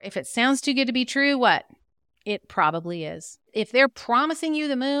If it sounds too good to be true, what? It probably is. If they're promising you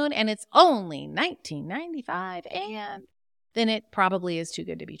the moon and it's only 1995 and then it probably is too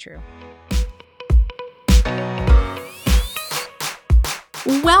good to be true.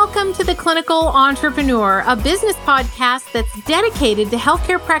 Welcome to The Clinical Entrepreneur, a business podcast that's dedicated to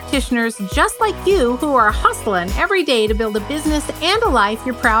healthcare practitioners just like you who are hustling every day to build a business and a life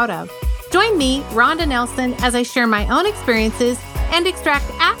you're proud of. Join me, Rhonda Nelson, as I share my own experiences and extract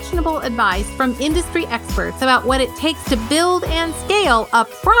actionable advice from industry experts about what it takes to build and scale a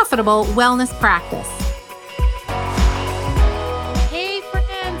profitable wellness practice. Hey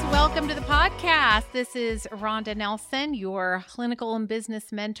friends, welcome to the podcast. This is Rhonda Nelson, your clinical and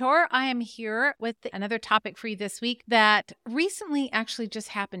business mentor. I am here with another topic for you this week that recently actually just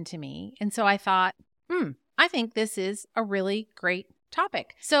happened to me. And so I thought, I think this is a really great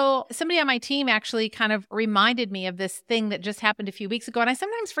topic. So somebody on my team actually kind of reminded me of this thing that just happened a few weeks ago. And I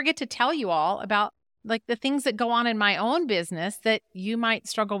sometimes forget to tell you all about like the things that go on in my own business that you might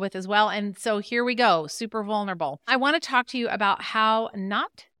struggle with as well. And so here we go, super vulnerable. I want to talk to you about how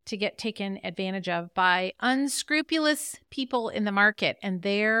not to get taken advantage of by unscrupulous people in the market. And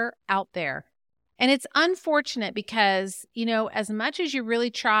they're out there. And it's unfortunate because, as much as you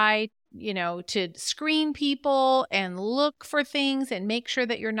really try to screen people and look for things and make sure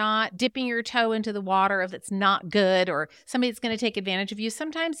that you're not dipping your toe into the water if it's not good or somebody that's going to take advantage of you.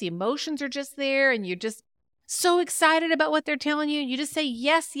 Sometimes the emotions are just there and you're just so excited about what they're telling you. And you just say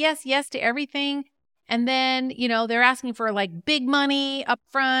yes, yes, yes to everything. And then, they're asking for like big money up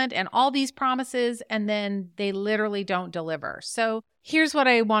front and all these promises, and then they literally don't deliver. So here's what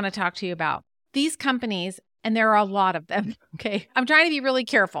I want to talk to you about. These companies, and there are a lot of them, okay? I'm trying to be really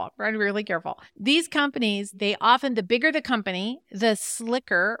careful, These companies, the bigger the company, the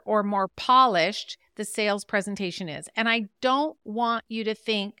slicker or more polished the sales presentation is. And I don't want you to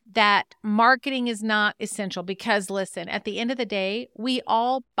think that marketing is not essential because, listen, at the end of the day, we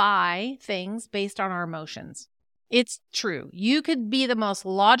all buy things based on our emotions. It's true. You could be the most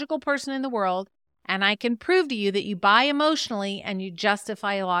logical person in the world, and I can prove to you that you buy emotionally and you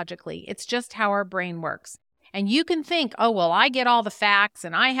justify logically. It's just how our brain works. And you can think, oh, well, I get all the facts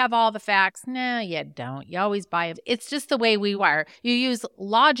and I have all the facts. No, you don't. You always buy it. It's just the way we wire. You use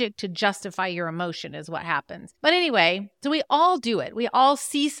logic to justify your emotion is what happens. But anyway, so we all do it. We all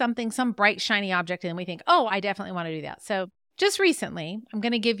see something, some bright, shiny object, and we think, oh, I definitely want to do that. So just recently, I'm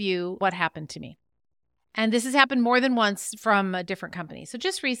going to give you what happened to me. And this has happened more than once from a different company. So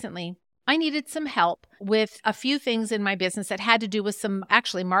just recently, I needed some help with a few things in my business that had to do with some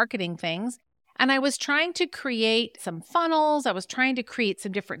actually marketing things. And I was trying to create some funnels. I was trying to create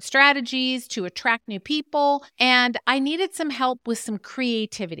some different strategies to attract new people. And I needed some help with some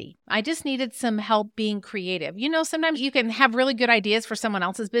creativity. I just needed some help being creative. Sometimes you can have really good ideas for someone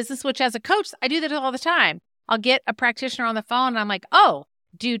else's business, which as a coach, I do that all the time. I'll get a practitioner on the phone and I'm like, oh,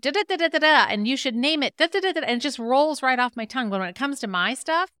 do da-da-da-da-da-da, and you should name it da-da-da-da, and it just rolls right off my tongue. But when it comes to my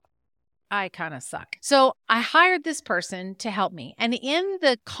stuff, I kind of suck. So I hired this person to help me. And in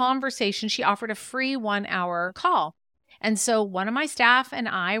the conversation, she offered a free 1-hour call. And so one of my staff and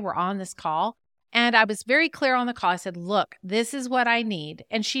I were on this call, and I was very clear on the call. I said, look, this is what I need.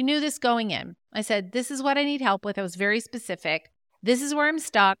 And she knew this going in. I said, this is what I need help with. I was very specific. This is where I'm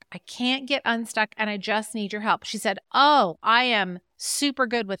stuck. I can't get unstuck, and I just need your help. She said, oh, I am super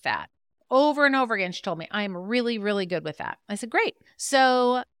good with that. Over and over again, she told me, I am really, really good with that. I said, great.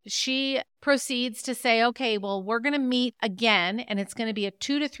 So she proceeds to say, okay, well, we're going to meet again, and it's going to be a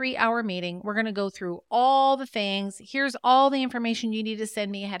 2 to 3 hour meeting. We're going to go through all the things. Here's all the information you need to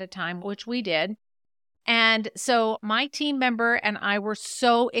send me ahead of time, which we did. And so my team member and I were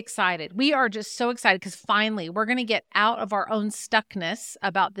so excited. We are just so excited because finally we're going to get out of our own stuckness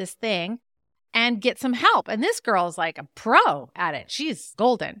about this thing and get some help. And this girl is like a pro at it. She's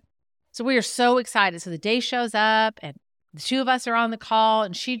golden. So we are so excited. So the day shows up and the two of us are on the call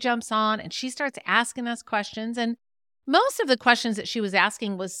and she jumps on and she starts asking us questions. And most of the questions that she was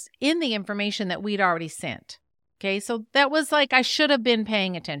asking was in the information that we'd already sent. Okay. So that was like, I should have been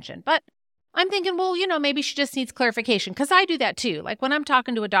paying attention, but I'm thinking, well, maybe she just needs clarification because I do that too. Like when I'm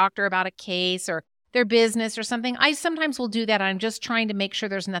talking to a doctor about a case or their business or something, I sometimes will do that. I'm just trying to make sure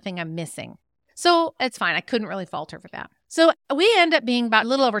there's nothing I'm missing. So it's fine. I couldn't really fault her for that. So we end up being about a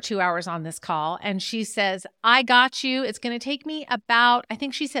little over 2 hours on this call. And she says, I got you. It's going to take me about, I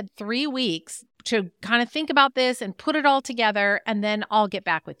think she said 3 weeks to kind of think about this and put it all together. And then I'll get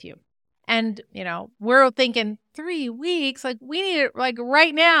back with you. And, we're thinking 3 weeks, like we need it like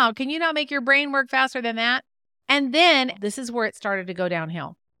right now. Can you not make your brain work faster than that? And then this is where it started to go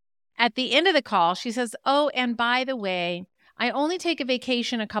downhill. At the end of the call, she says, oh, and by the way, I only take a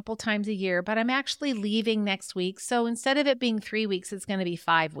vacation a couple times a year, but I'm actually leaving next week. So instead of it being 3 weeks, it's going to be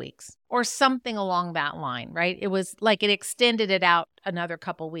 5 weeks or something along that line, right? It was like it extended it out another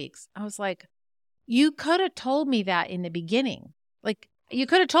couple weeks. I was like, you could have told me that in the beginning. Like, you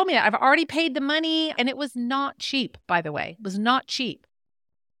could have told me that. I've already paid the money, and it was not cheap, by the way. It was not cheap.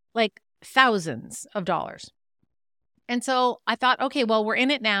 Like thousands of dollars. And so I thought, okay, well, we're in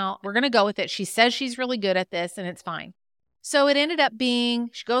it now. We're going to go with it. She says she's really good at this, and it's fine. So it ended up being,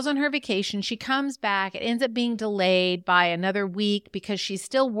 she goes on her vacation. She comes back. It ends up being delayed by another week because she's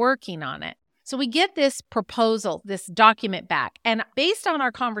still working on it. So we get this proposal, this document back. And based on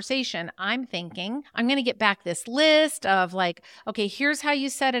our conversation, I'm thinking I'm going to get back this list of like, okay, here's how you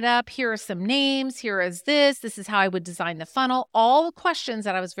set it up. Here are some names. Here is this. This is how I would design the funnel. All the questions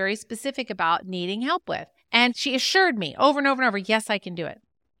that I was very specific about needing help with. And she assured me over and over and over, yes, I can do it.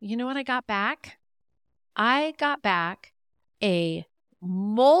 You know what I got back? I got back a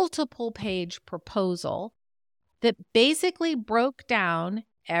multiple page proposal that basically broke down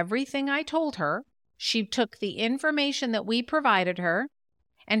everything I told her. She took the information that we provided her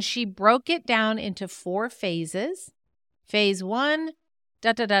and she broke it down into 4 phases. Phase 1,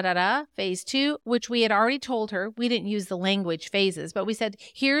 Phase 2, which we had already told her. We didn't use the language phases, but we said,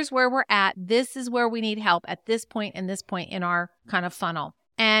 here's where we're at. This is where we need help at this point and this point in our kind of funnel.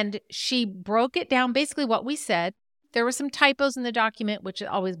 And she broke it down, basically what we said. There were some typos in the document, which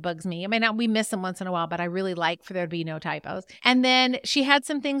always bugs me. I mean, we miss them once in a while, but I really like for there to be no typos. And then she had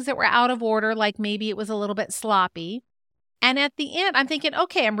some things that were out of order, like maybe it was a little bit sloppy. And at the end, I'm thinking,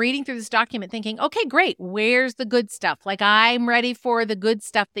 okay, I'm reading through this document thinking, okay, great. Where's the good stuff? Like, I'm ready for the good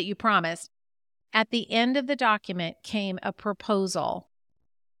stuff that you promised. At the end of the document came a proposal.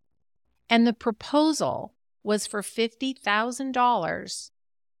 And the proposal was for $50,000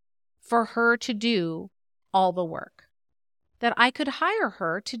 for her to do all the work, that I could hire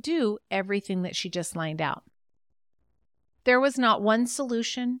her to do everything that she just lined out. There was not one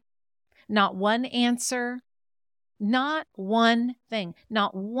solution, not one answer, not one thing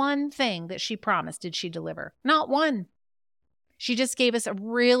that she promised did she deliver. Not one. She just gave us a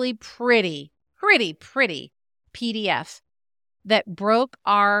really pretty PDF that broke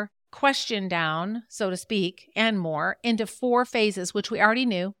our question down, so to speak, and more into 4 phases, which we already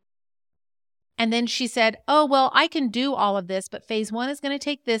knew. And then she said, oh, well, I can do all of this, but phase 1 is going to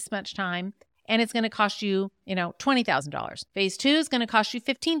take this much time and it's going to cost you, $20,000. Phase 2 is going to cost you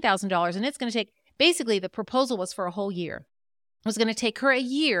 $15,000 and it's going to take, basically the proposal was for a whole year. It was going to take her a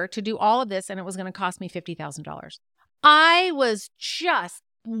year to do all of this and it was going to cost me $50,000. I was just,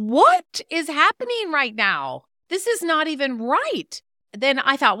 what is happening right now? This is not even right. Then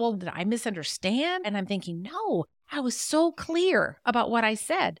I thought, well, did I misunderstand? And I'm thinking, no, I was so clear about what I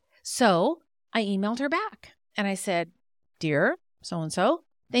said. So I emailed her back and I said, dear so-and-so,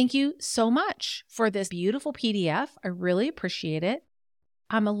 thank you so much for this beautiful PDF. I really appreciate it.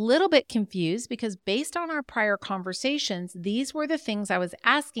 I'm a little bit confused because based on our prior conversations, these were the things I was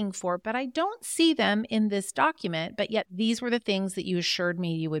asking for, but I don't see them in this document, but yet these were the things that you assured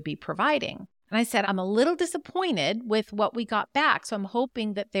me you would be providing. And I said, I'm a little disappointed with what we got back, so I'm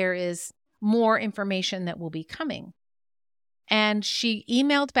hoping that there is more information that will be coming. And she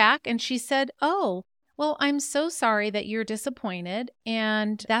emailed back and she said, oh, well, I'm so sorry that you're disappointed.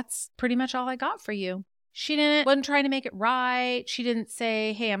 And that's pretty much all I got for you. She wasn't trying to make it right. She didn't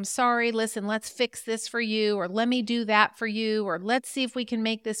say, hey, I'm sorry. Listen, let's fix this for you, or let me do that for you, or let's see if we can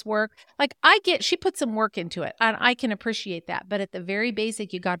make this work. Like, she put some work into it and I can appreciate that. But at the very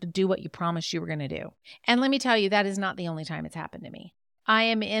basic, you got to do what you promised you were going to do. And let me tell you, that is not the only time it's happened to me. I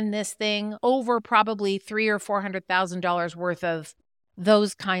am in this thing over probably $300,000 or $400,000 worth of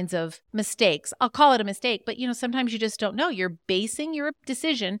those kinds of mistakes. I'll call it a mistake, but sometimes you just don't know. You're basing your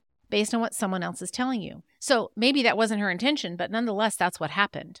decision based on what someone else is telling you. So maybe that wasn't her intention, but nonetheless, that's what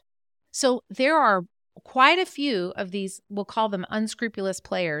happened. So there are quite a few of these, we'll call them unscrupulous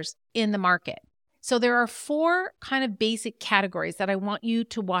players in the market. So there are 4 kind of basic categories that I want you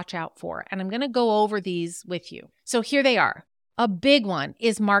to watch out for, and I'm going to go over these with you. So here they are. A big one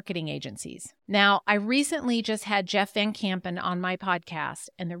is marketing agencies. Now, I recently just had Jeff Van Kampen on my podcast,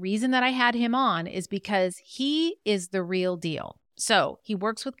 and the reason that I had him on is because he is the real deal. So he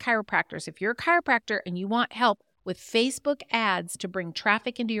works with chiropractors. If you're a chiropractor and you want help with Facebook ads to bring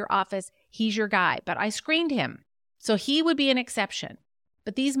traffic into your office, he's your guy. But I screened him, so he would be an exception.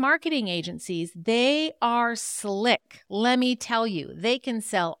 But these marketing agencies, they are slick. Let me tell you, they can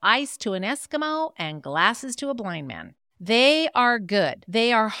sell ice to an Eskimo and glasses to a blind man. They are good.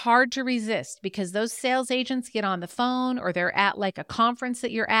 They are hard to resist because those sales agents get on the phone or they're at like a conference that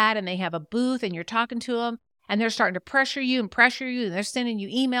you're at and they have a booth and you're talking to them and they're starting to pressure you, and they're sending you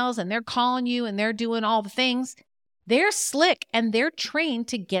emails, and they're calling you, and they're doing all the things, they're slick and they're trained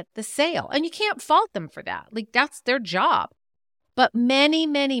to get the sale. And you can't fault them for that. Like, that's their job. But many,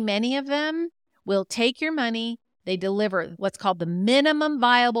 many, many of them will take your money. They deliver what's called the minimum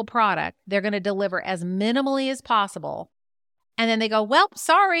viable product. They're going to deliver as minimally as possible. And then they go, well,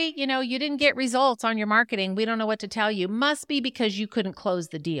 sorry, you didn't get results on your marketing. We don't know what to tell you. Must be because you couldn't close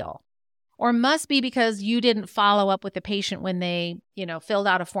the deal. Or must be because you didn't follow up with the patient when they, filled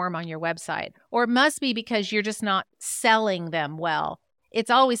out a form on your website. Or it must be because you're just not selling them well. It's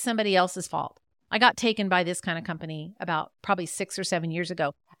always somebody else's fault. I got taken by this kind of company about probably 6 or 7 years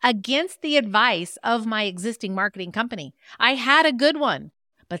ago against the advice of my existing marketing company. I had a good one,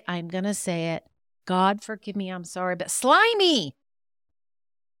 but I'm going to say it. God forgive me, I'm sorry, but slimy.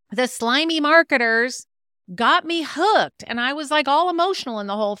 The slimy marketers got me hooked, and I was like all emotional in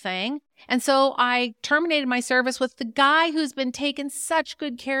the whole thing. And so I terminated my service with the guy who's been taking such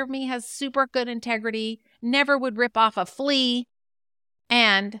good care of me, has super good integrity, never would rip off a flea.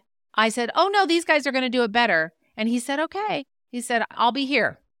 And I said, oh no, these guys are going to do it better. And he said, okay. He said, I'll be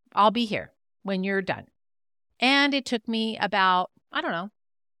here when you're done. And it took me about,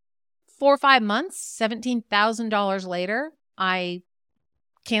 4 or 5 months, $17,000 later, I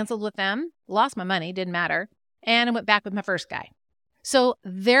canceled with them, lost my money, didn't matter, and I went back with my first guy. So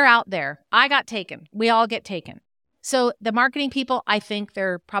they're out there. I got taken. We all get taken. So the marketing people, I think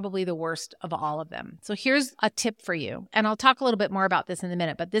they're probably the worst of all of them. So here's a tip for you, and I'll talk a little bit more about this in a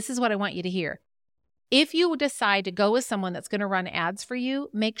minute, but this is what I want you to hear. If you decide to go with someone that's going to run ads for you,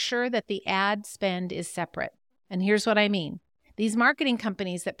 make sure that the ad spend is separate. And here's what I mean. These marketing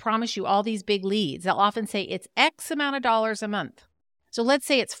companies that promise you all these big leads, they'll often say it's X amount of dollars a month. So let's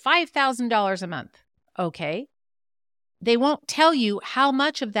say it's $5,000 a month. Okay. They won't tell you how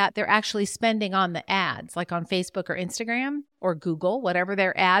much of that they're actually spending on the ads, like on Facebook or Instagram or Google, whatever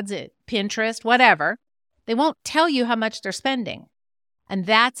their ads at Pinterest, whatever. They won't tell you how much they're spending. And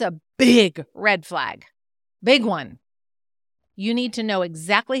that's a big red flag. Big one. You need to know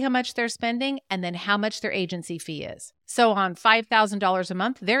exactly how much they're spending and then how much their agency fee is. So on $5,000 a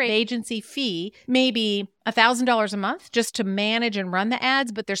month, their agency fee may be $1,000 a month just to manage and run the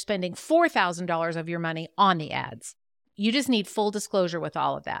ads, but they're spending $4,000 of your money on the ads. You just need full disclosure with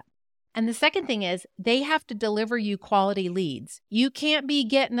all of that. And the second thing is they have to deliver you quality leads. You can't be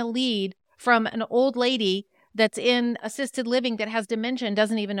getting a lead from an old lady that's in assisted living that has dementia and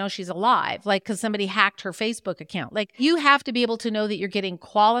doesn't even know she's alive, like because somebody hacked her Facebook account. Like, you have to be able to know that you're getting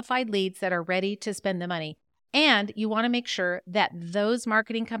qualified leads that are ready to spend the money. And you want to make sure that those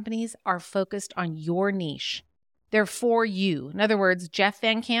marketing companies are focused on your niche. They're for you. In other words, Jeff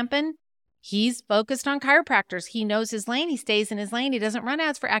Van Kampen, he's focused on chiropractors. He knows his lane. He stays in his lane. He doesn't run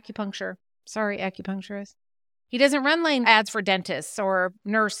ads for acupuncture. Sorry, acupuncturists. He doesn't run lane ads for dentists or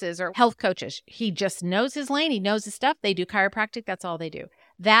nurses or health coaches. He just knows his lane. He knows his stuff. They do chiropractic. That's all they do.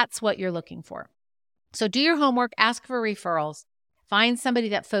 That's what you're looking for. So do your homework. Ask for referrals. Find somebody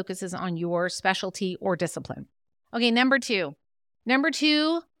that focuses on your specialty or discipline. Okay, number two,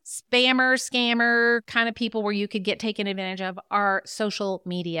 spammer, scammer kind of people where you could get taken advantage of are social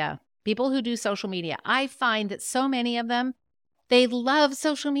media. People who do social media. I find that so many of them, they love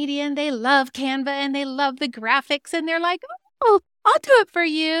social media and they love Canva and they love the graphics and they're like, oh, I'll do it for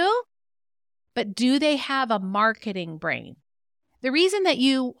you. But do they have a marketing brain? The reason that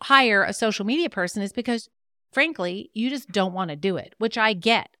you hire a social media person is because, frankly, you just don't want to do it, which I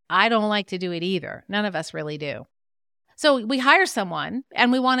get. I don't like to do it either. None of us really do. So we hire someone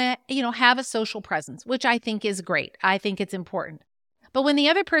and we want to, have a social presence, which I think is great. I think it's important. But when the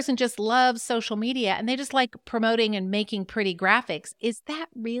other person just loves social media and they just like promoting and making pretty graphics, is that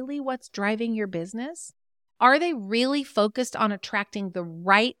really what's driving your business? Are they really focused on attracting the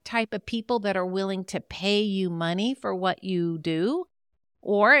right type of people that are willing to pay you money for what you do?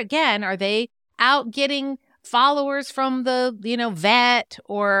 Or again, are they out getting followers from the, vet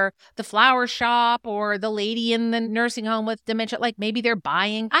or the flower shop or the lady in the nursing home with dementia? Like maybe they're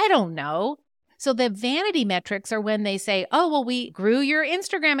buying, I don't know. So the vanity metrics are when they say, oh, well, we grew your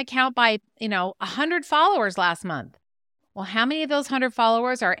Instagram account by, 100 followers last month. Well, how many of those 100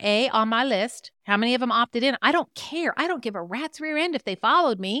 followers are A, on my list? How many of them opted in? I don't care. I don't give a rat's rear end if they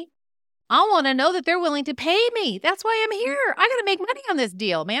followed me. I want to know that they're willing to pay me. That's why I'm here. I got to make money on this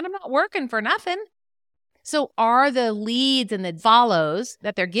deal, man. I'm not working for nothing. So are the leads and the follows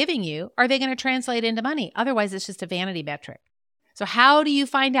that they're giving you, are they going to translate into money? Otherwise, it's just a vanity metric. So how do you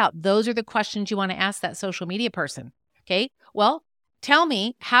find out? Those are the questions you want to ask that social media person. Okay. Well, tell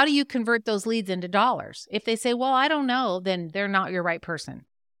me, how do you convert those leads into dollars? If they say, well, I don't know, then they're not your right person.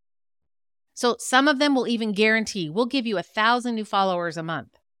 So some of them will even guarantee, we'll give you 1,000 new followers a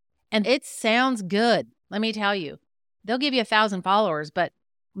month. And it sounds good. Let me tell you, they'll give you 1,000 followers, but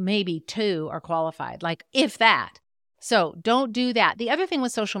maybe 2 are qualified, like if that. So don't do that. The other thing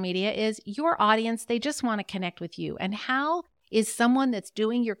with social media is your audience, they just want to connect with you. And how is someone that's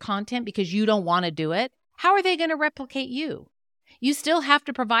doing your content because you don't want to do it, how are they going to replicate you? You still have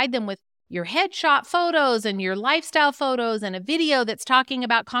to provide them with your headshot photos and your lifestyle photos and a video that's talking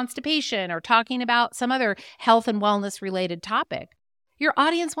about constipation or talking about some other health and wellness related topic. Your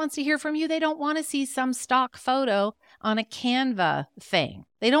audience wants to hear from you. They don't want to see some stock photo on a Canva thing.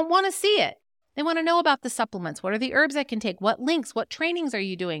 They don't want to see it. They want to know about the supplements. What are the herbs I can take? What links? What trainings are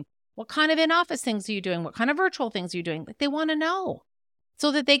you doing? What kind of in-office things are you doing? What kind of virtual things are you doing? Like, they want to know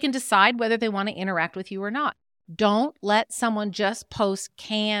so that they can decide whether they want to interact with you or not. Don't let someone just post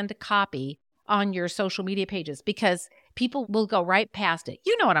canned copy on your social media pages because people will go right past it.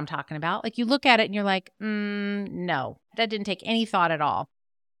 You know what I'm talking about. Like, you look at it and you're like, no, that didn't take any thought at all.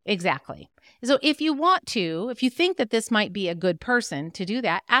 Exactly. So if you think that this might be a good person to do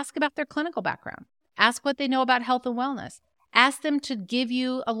that, ask about their clinical background. Ask what they know about health and wellness. Ask them to give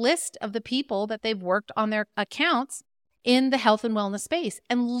you a list of the people that they've worked on their accounts in the health and wellness space,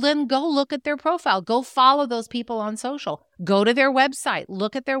 and then go look at their profile. Go follow those people on social. Go to their website.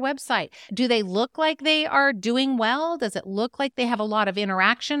 Look at their website. Do they look like they are doing well? Does it look like they have a lot of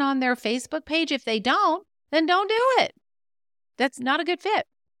interaction on their Facebook page? If they don't, then don't do it. That's not a good fit.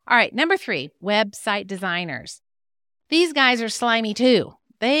 All right, number 3, website designers. These guys are slimy too.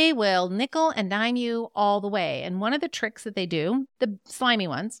 They will nickel and dime you all the way. And one of the tricks that they do, the slimy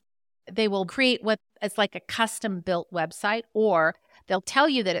ones, they will create what is like a custom built website, or they'll tell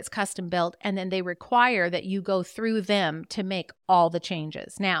you that it's custom built and then they require that you go through them to make all the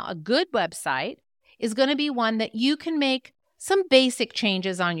changes. Now, a good website is going to be one that you can make some basic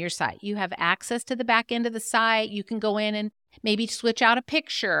changes on your site. You have access to the back end of the site. You can go in and maybe switch out a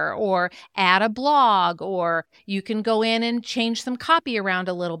picture or add a blog, or you can go in and change some copy around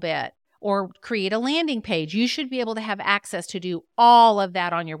a little bit or create a landing page. You should be able to have access to do all of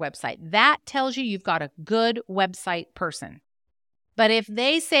that on your website. That tells you you've got a good website person. But if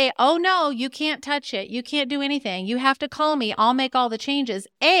they say, oh no, you can't touch it, you can't do anything, you have to call me, I'll make all the changes.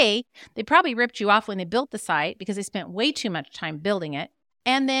 A, they probably ripped you off when they built the site because they spent way too much time building it.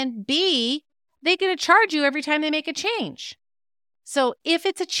 And then B, they're going to charge you every time they make a change. So if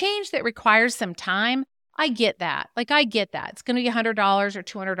it's a change that requires some time, I get that. I get that. It's going to be $100 or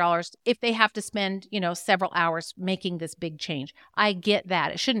 $200 if they have to spend, several hours making this big change. I get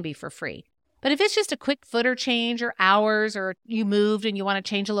that. It shouldn't be for free. But if it's just a quick footer change or hours, or you moved and you want to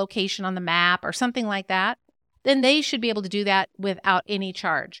change a location on the map or something like that, then they should be able to do that without any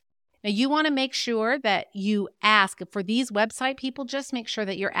charge. Now, you want to make sure that you ask for these website people, just make sure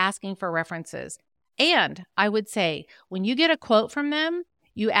that you're asking for references. And I would say when you get a quote from them,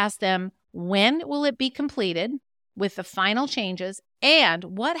 you ask them, when will it be completed with the final changes?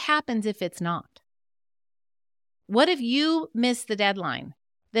 And what happens if it's not? What if you miss the deadline?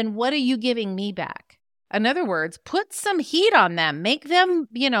 Then what are you giving me back? In other words, put some heat on them. Make them,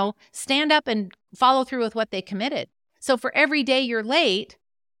 stand up and follow through with what they committed. So for every day you're late,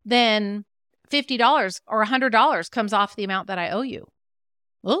 then $50 or $100 comes off the amount that I owe you.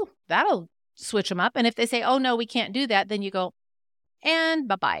 Oh, that'll switch them up. And if they say, oh, no, we can't do that, then you go, and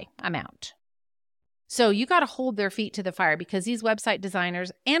bye-bye, I'm out. So you got to hold their feet to the fire, because these website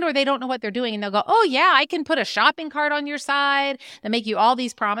designers, or they don't know what they're doing, and they'll go, oh yeah, I can put a shopping cart on your side. They make you all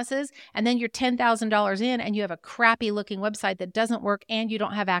these promises, and then you're $10,000 in and you have a crappy looking website that doesn't work and you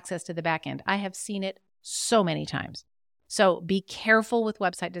don't have access to the back end. I have seen it so many times. So be careful with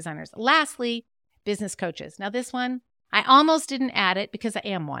website designers. Lastly, business coaches. Now this one, I almost didn't add it because I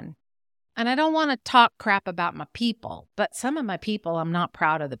am one. And I don't want to talk crap about my people, but some of my people, I'm not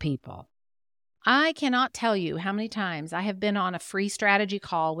proud of the people. I cannot tell you how many times I have been on a free strategy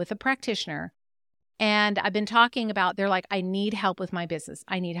call with a practitioner, and I've been talking about, they're like, I need help with my business.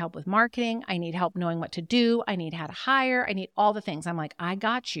 I need help with marketing. I need help knowing what to do. I need how to hire. I need all the things. I'm like, I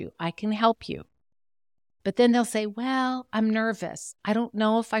got you. I can help you. But then they'll say, well, I'm nervous. I don't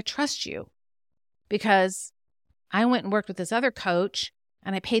know if I trust you, because I went and worked with this other coach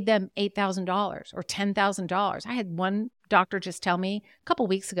and I paid them $8,000 or $10,000. I had one doctor just tell me a couple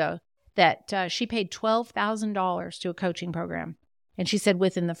weeks ago that she paid $12,000 to a coaching program. And she said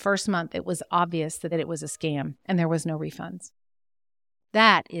within the first month, it was obvious that it was a scam and there was no refunds.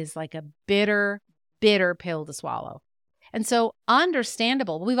 That is like a bitter, bitter pill to swallow. And so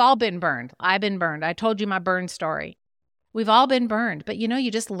understandable. We've all been burned. I've been burned. I told you my burn story. We've all been burned. But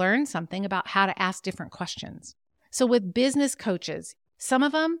you just learn something about how to ask different questions. So with business coaches, some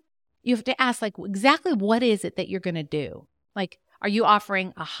of them, You have to ask, like, exactly what is it that you're going to do? Like, are you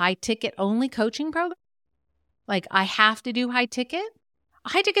offering a high ticket only coaching program? Like, I have to do high ticket?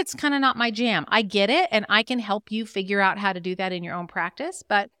 High ticket's kind of not my jam. I get it, and I can help you figure out how to do that in your own practice.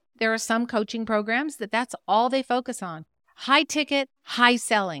 But there are some coaching programs that's all they focus on. High ticket, high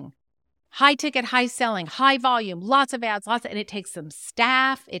selling. High ticket, high selling, high volume, lots of ads, and it takes some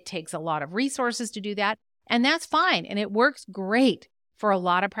staff. It takes a lot of resources to do that. And that's fine. And it works great for a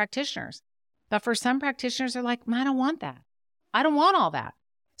lot of practitioners. But for some practitioners, they're like, I don't want that. I don't want all that.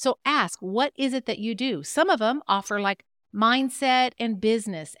 So ask, what is it that you do? Some of them offer like mindset and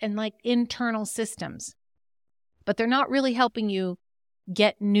business and like internal systems, but they're not really helping you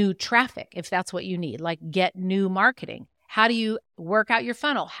get new traffic if that's what you need, like get new marketing. How do you work out your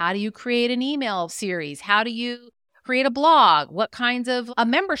funnel? How do you create an email series? How do you create a blog? What kinds of a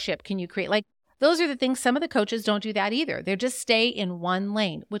membership can you create? Like those are the things. Some of the coaches don't do that either. They just stay in one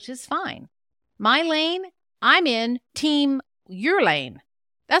lane, which is fine. My lane, I'm in team your lane.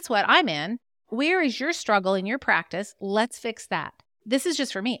 That's what I'm in. Where is your struggle in your practice? Let's fix that. This is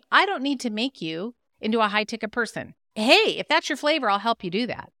just for me. I don't need to make you into a high ticket person. Hey, if that's your flavor, I'll help you do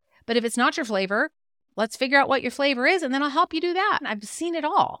that. But if it's not your flavor, let's figure out what your flavor is, and then I'll help you do that. I've seen it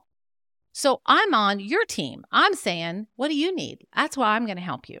all. So I'm on your team. I'm saying, what do you need? That's why I'm going to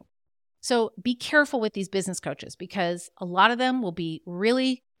help you. So be careful with these business coaches because a lot of them will be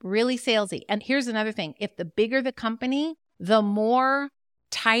really, really salesy. And here's another thing. If the bigger the company, the more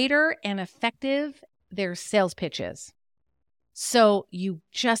tighter and effective their sales pitch is. So you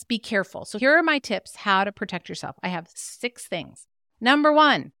just be careful. So here are my tips how to protect yourself. I have 6 things. Number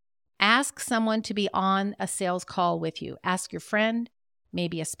 1, ask someone to be on a sales call with you. Ask your friend,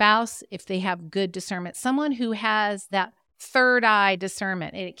 maybe a spouse, if they have good discernment, someone who has that third eye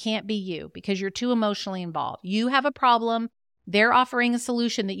discernment. And it can't be you because you're too emotionally involved. You have a problem. They're offering a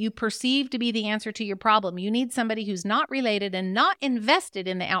solution that you perceive to be the answer to your problem. You need somebody who's not related and not invested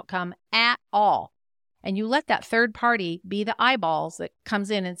in the outcome at all. And you let that third party be the eyeballs that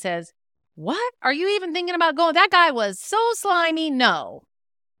comes in and says, what? Are you even thinking about going? That guy was so slimy. No.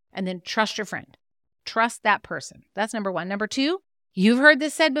 And then trust your friend. Trust that person. That's number 1. Number 2, you've heard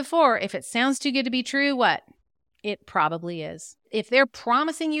this said before. If it sounds too good to be true, what? It probably is. If they're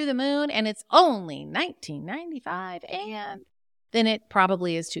promising you the moon and it's only $19.95 and then it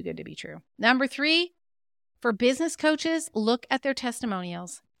probably is too good to be true. Number 3, for business coaches, look at their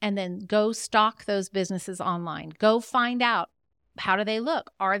testimonials and then go stalk those businesses online. Go find out, how do they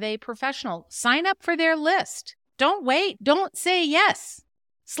look? Are they professional? Sign up for their list. Don't wait. Don't say yes.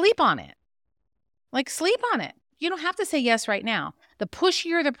 Sleep on it. Like sleep on it. You don't have to say yes right now. The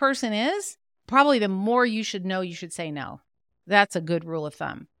pushier the person is, probably the more you should know you should say no. That's a good rule of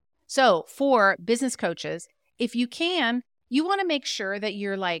thumb. So for business coaches, if you can, you want to make sure that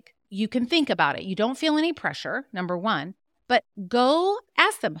you're like, you can think about it. You don't feel any pressure, number 1, but go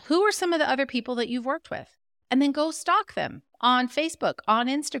ask them, who are some of the other people that you've worked with? And then go stalk them on Facebook, on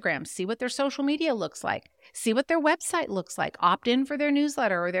Instagram, see what their social media looks like, see what their website looks like, opt in for their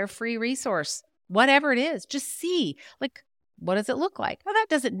newsletter or their free resource, whatever it is, just see, like, what does it look like? Well, that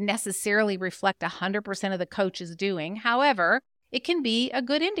doesn't necessarily reflect 100% of the coach is doing. However, it can be a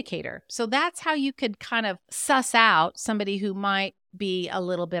good indicator. So that's how you could kind of suss out somebody who might be a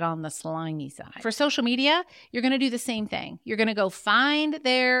little bit on the slimy side. For social media, you're going to do the same thing. You're going to go find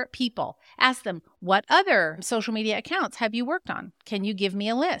their people. Ask them, what other social media accounts have you worked on? Can you give me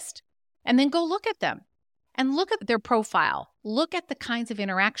a list? And then go look at them and look at their profile. Look at the kinds of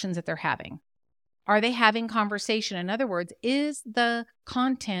interactions that they're having. Are they having conversation? In other words, is the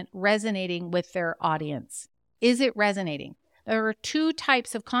content resonating with their audience? Is it resonating? There are 2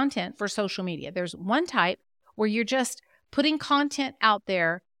 types of content for social media. There's one type where you're just putting content out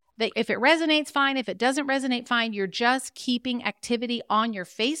there that if it resonates, fine. If it doesn't resonate, fine. You're just keeping activity on your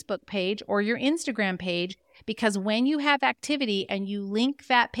Facebook page or your Instagram page because when you have activity and you link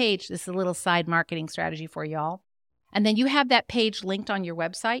that page, this is a little side marketing strategy for y'all. And then you have that page linked on your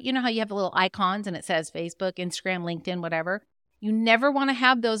website. You know how you have the little icons and it says Facebook, Instagram, LinkedIn, whatever. You never want to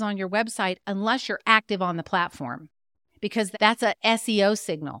have those on your website unless you're active on the platform because that's a SEO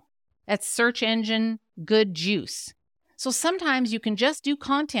signal. That's search engine good juice. So sometimes you can just do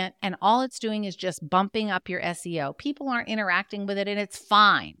content and all it's doing is just bumping up your SEO. People aren't interacting with it and it's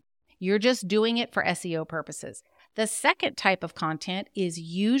fine. You're just doing it for SEO purposes. The second type of content is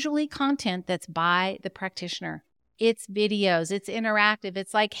usually content that's by the practitioner. It's videos, it's interactive.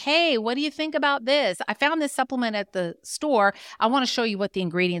 It's like, hey, what do you think about this? I found this supplement at the store. I want to show you what the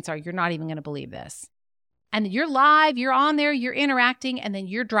ingredients are. You're not even going to believe this. And you're live, you're on there, you're interacting, and then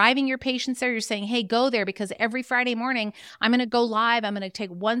you're driving your patients there. You're saying, hey, go there because every Friday morning, I'm going to go live. I'm going to take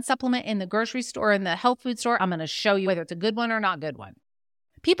one supplement in the grocery store, in the health food store. I'm going to show you whether it's a good one or not good one.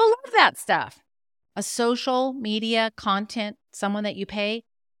 People love that stuff. A social media content, someone that you pay,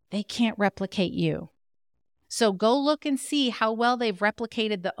 they can't replicate you. So go look and see how well they've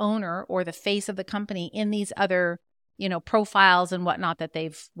replicated the owner or the face of the company in these other, profiles and whatnot that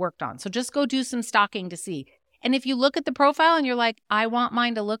they've worked on. So just go do some stalking to see. And if you look at the profile and you're like, I want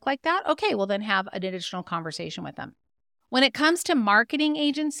mine to look like that, okay, well then have an additional conversation with them. When it comes to marketing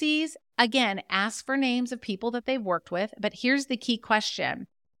agencies, again, ask for names of people that they've worked with. But here's the key question.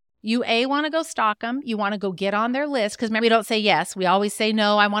 You want to go stalk them. You want to go get on their list because maybe we don't say yes. We always say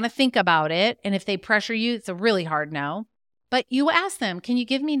no, I want to think about it. And if they pressure you, it's a really hard no. But you ask them, can you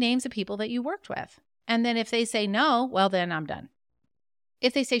give me names of people that you worked with? And then if they say no, well, then I'm done.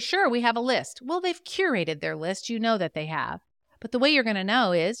 If they say, sure, we have a list. Well, they've curated their list. You know that they have. But the way you're going to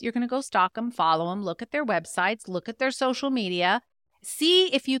know is you're going to go stalk them, follow them, look at their websites, look at their social media,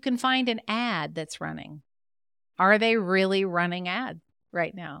 see if you can find an ad that's running. Are they really running ads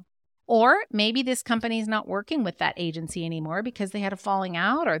right now? Or maybe this company is not working with that agency anymore because they had a falling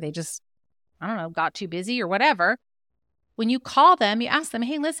out or they just, got too busy or whatever. When you call them, you ask them,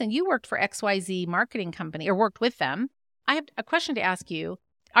 hey, listen, you worked for XYZ marketing company or worked with them. I have a question to ask you.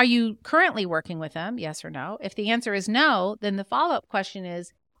 Are you currently working with them? Yes or no? If the answer is no, then the follow-up question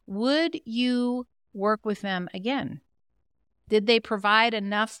is, would you work with them again? Did they provide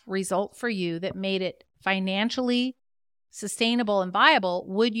enough result for you that made it financially sustainable and viable?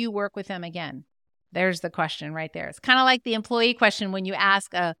 Would you work with them again? There's the question right there. It's kind of like the employee question when you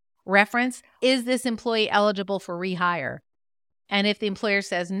ask a reference, is this employee eligible for rehire? And if the employer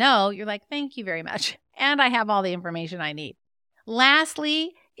says no, you're like, thank you very much. And I have all the information I need.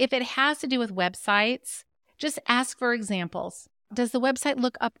 Lastly, if it has to do with websites, just ask for examples. Does the website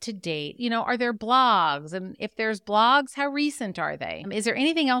look up to date? Are there blogs? And if there's blogs, how recent are they? Is there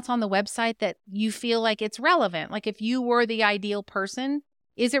anything else on the website that you feel like it's relevant? Like if you were the ideal person,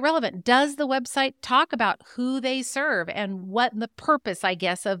 is it relevant? Does the website talk about who they serve and what the purpose, I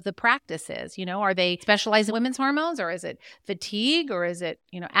guess, of the practice is? Are they specialized in women's hormones or is it fatigue or is it,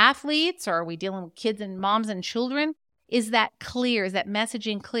 athletes or are we dealing with kids and moms and children? Is that clear? Is that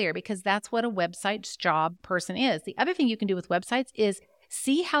messaging clear? Because that's what a website's job person is. The other thing you can do with websites is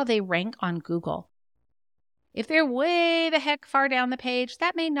see how they rank on Google. If they're way the heck far down the page,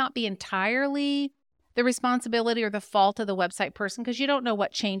 that may not be entirely the responsibility or the fault of the website person because you don't know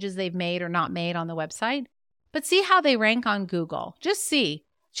what changes they've made or not made on the website. But see how they rank on Google. Just see.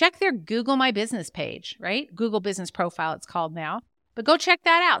 Check their Google My Business page, right? Google Business Profile, it's called now. But go check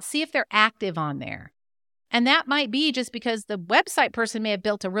that out. See if they're active on there. And that might be just because the website person may have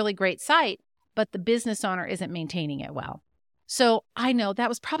built a really great site, but the business owner isn't maintaining it well. So I know that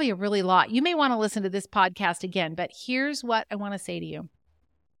was probably a really lot. You may want to listen to this podcast again, but here's what I want to say to you.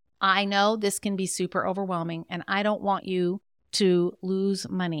 I know this can be super overwhelming, and I don't want you to lose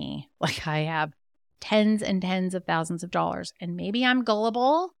money like I have tens and tens of thousands of dollars. And maybe I'm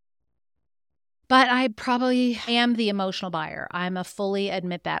gullible, but I probably am the emotional buyer. I'm a fully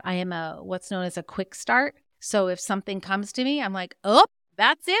admit that. I am what's known as a quick start. So if something comes to me, I'm like, oh,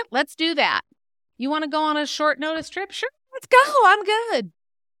 that's it. Let's do that. You want to go on a short notice trip? Sure, let's go. I'm good.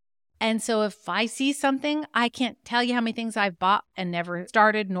 And so if I see something, I can't tell you how many things I've bought and never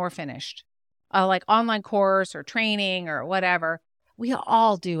started nor finished. Like online course or training or whatever. We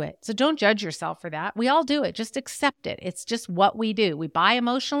all do it. So don't judge yourself for that. We all do it. Just accept it. It's just what we do. We buy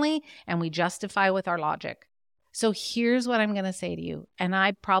emotionally and we justify with our logic. So here's what I'm going to say to you. And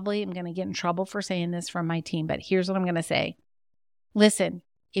I probably am going to get in trouble for saying this from my team, but here's what I'm going to say. Listen,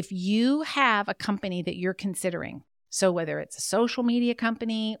 if you have a company that you're considering, so whether it's a social media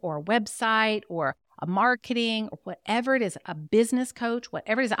company or a website or a marketing or whatever it is, a business coach,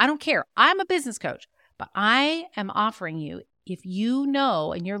 whatever it is, I don't care. I'm a business coach, but I am offering you, if you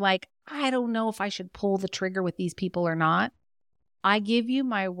know and you're like, I don't know if I should pull the trigger with these people or not, I give you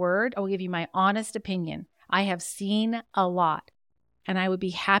my word. I will give you my honest opinion. I have seen a lot and I would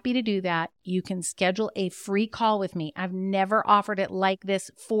be happy to do that. You can schedule a free call with me. I've never offered it like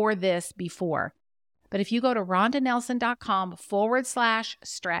this for this before. But if you go to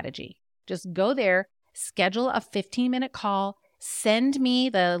rondanelson.com/strategy, just go there, schedule a 15-minute call, send me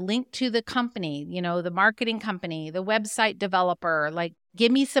the link to the company, the marketing company, the website developer,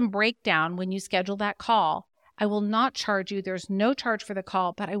 give me some breakdown when you schedule that call. I will not charge you. There's no charge for the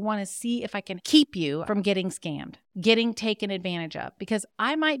call, but I want to see if I can keep you from getting scammed, getting taken advantage of, because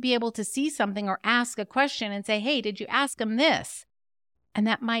I might be able to see something or ask a question and say, hey, did you ask them this? And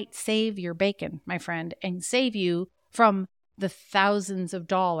that might save your bacon, my friend, and save you from the thousands of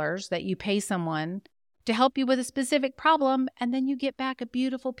dollars that you pay someone to help you with a specific problem. And then you get back a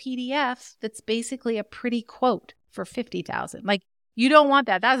beautiful PDF that's basically a pretty quote for $50,000. Like, you don't want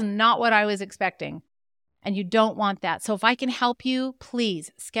that. That's not what I was expecting. And you don't want that. So if I can help you,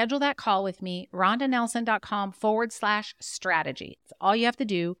 please schedule that call with me, rondanelson.com/strategy. It's all you have to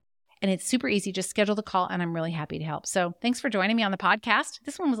do. And it's super easy. Just schedule the call and I'm really happy to help. So thanks for joining me on the podcast.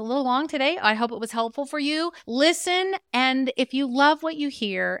 This one was a little long today. I hope it was helpful for you. Listen. And if you love what you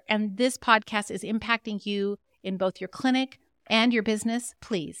hear and this podcast is impacting you in both your clinic and your business,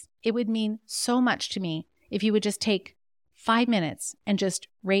 please, it would mean so much to me if you would just take 5 minutes and just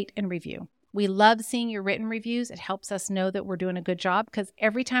rate and review. We love seeing your written reviews. It helps us know that we're doing a good job because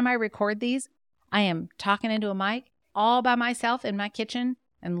every time I record these, I am talking into a mic all by myself in my kitchen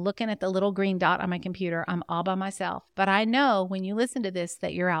and looking at the little green dot on my computer. I'm all by myself. But I know when you listen to this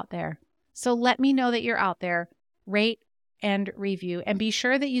that you're out there. So let me know that you're out there. Rate and review. And be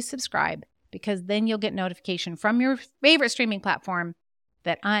sure that you subscribe because then you'll get notification from your favorite streaming platform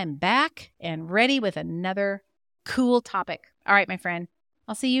that I'm back and ready with another cool topic. All right, my friend.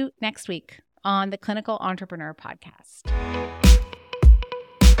 I'll see you next week on the Clinical Entrepreneur Podcast.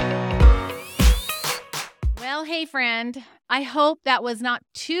 Well, hey, friend, I hope that was not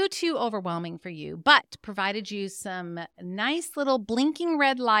too overwhelming for you, but provided you some nice little blinking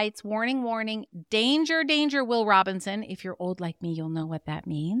red lights, warning, warning, danger, danger, Will Robinson. If you're old like me, you'll know what that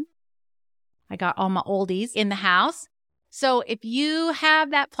means. I got all my oldies in the house. So if you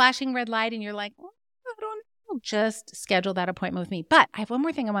have that flashing red light and you're like, well, I don't know, just schedule that appointment with me. But I have one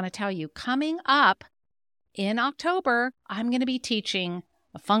more thing I want to tell you. Coming up in October, I'm going to be teaching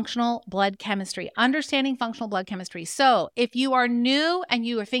functional blood chemistry, understanding functional blood chemistry. So if you are new and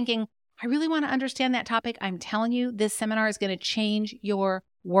you are thinking, I really want to understand that topic, I'm telling you, this seminar is going to change your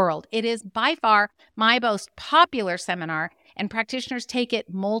world. It is by far my most popular seminar, and practitioners take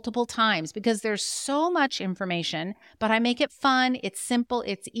it multiple times because there's so much information, but I make it fun. It's simple.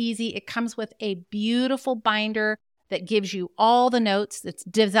 It's easy. It comes with a beautiful binder that gives you all the notes. It's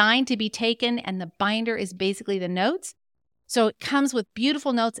designed to be taken, and the binder is basically the notes. So it comes with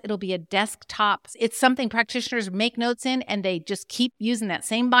beautiful notes. It'll be a desktop. It's something practitioners make notes in, and they just keep using that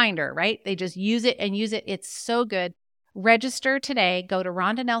same binder, right? They just use it and use it. It's so good. Register today. Go to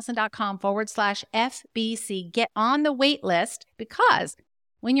rondanelson.com/FBC. Get on the wait list because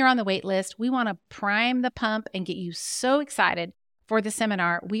when you're on the wait list, we want to prime the pump and get you so excited for the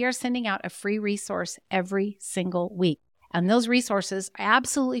seminar. We are sending out a free resource every single week. And those resources are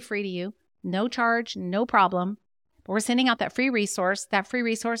absolutely free to you. No charge, no problem. But we're sending out that free resource. That free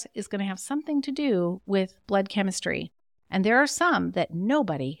resource is going to have something to do with blood chemistry. And there are some that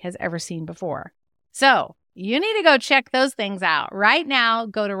nobody has ever seen before. So you need to go check those things out right now.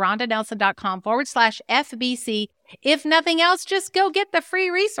 Go to rondanelson.com/FBC. If nothing else, just go get the free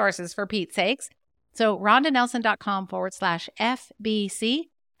resources for Pete's sakes. So rondanelson.com/FBC.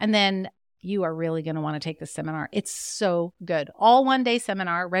 And then you are really going to want to take this seminar. It's so good. All one-day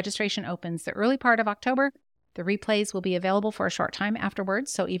seminar. Registration opens the early part of October. The replays will be available for a short time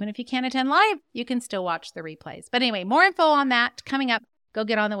afterwards. So even if you can't attend live, you can still watch the replays. But anyway, more info on that coming up. Go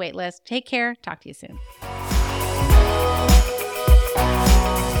get on the wait list. Take care. Talk to you soon.